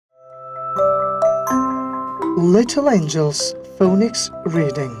Little Angels Phonics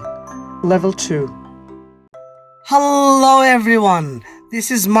Reading Level 2. Hello everyone, this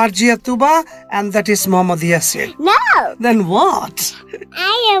is Marjia Tuba and that is Mohammad Yeasir. No! Then what?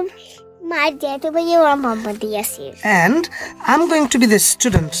 I am Marjia Tuba, you are Mohammad Yeasir. And I'm going to be the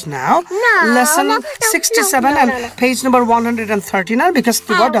student now. No, Lesson 67 and page number 139 because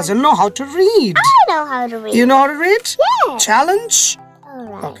Tuba doesn't know how to read. I know how to read. You know how to read? Yeah. Challenge?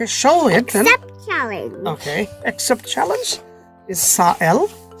 Alright. Okay, show it then. Accept challenge. Okay, accept challenge is Sa'el.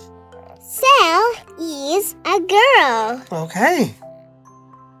 Sal is a girl. Okay.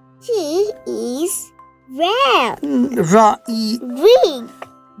 She is red. Ra'i Read.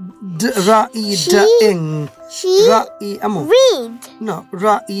 Ra'i da'ing. She Ra'i amu. read. No,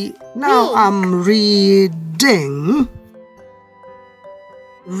 Ra'i. Now Read. I'm reading.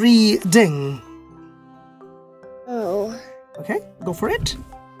 Reading. Oh. Okay, go for it.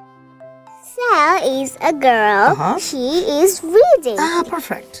 Sal is a girl. Uh-huh. She is reading. Ah,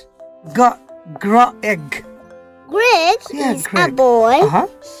 perfect. Egg. Greg Yeah, is a Greg. boy. Uh-huh.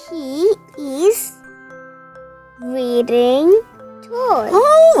 He is reading toys.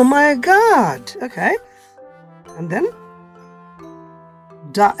 Oh my God. Okay. And then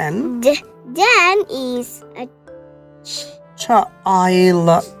Da'an. Dan is a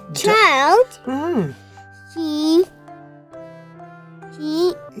Child. child. He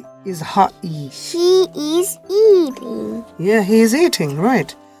Is ha'i. she is eating. Yeah, he's eating,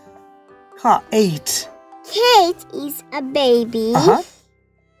 right. Ate. Kate is a baby. Uh-huh.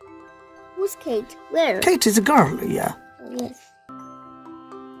 Who's Kate? Where? Kate is a girl, yeah. Oh, yes.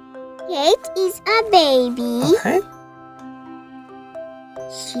 Kate is a baby. Okay.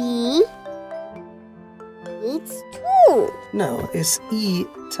 She eats too. No, it's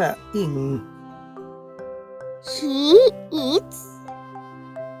eating. She eats.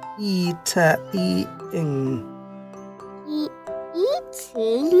 Eating. Eating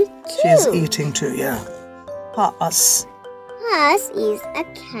too. She's eating too, yeah. Us. Us is a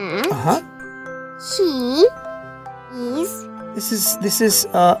cat. Uh-huh. She is. This is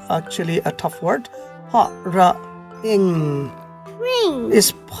actually a tough word. Purring. Purring.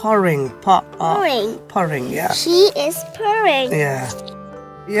 Is purring. Purring. Purring, yeah. She is purring. Yeah.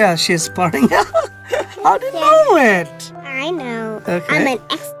 Yeah, she's purring. How do you know it? I know. Okay. I'm an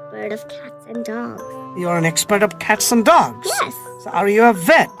expert of cats and dogs. You're an expert of cats and dogs? Yes. So are you a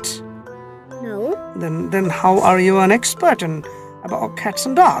vet? No. Then how are you an expert about cats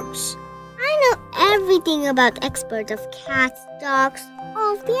and dogs? I know everything about expert of cats, dogs,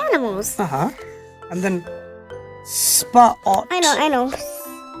 all of the animals. Uh-huh. And then Spot. I know.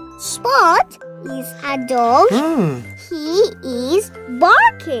 Spot is a dog. He is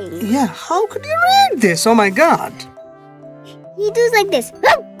barking. Yeah, how could you read this? Oh my God. He does like this.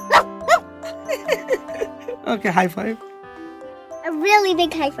 Okay, high five. A really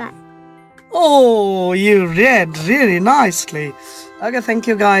big high five. Oh, you read really nicely. Okay, thank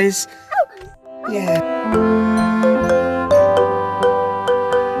you guys. Yeah.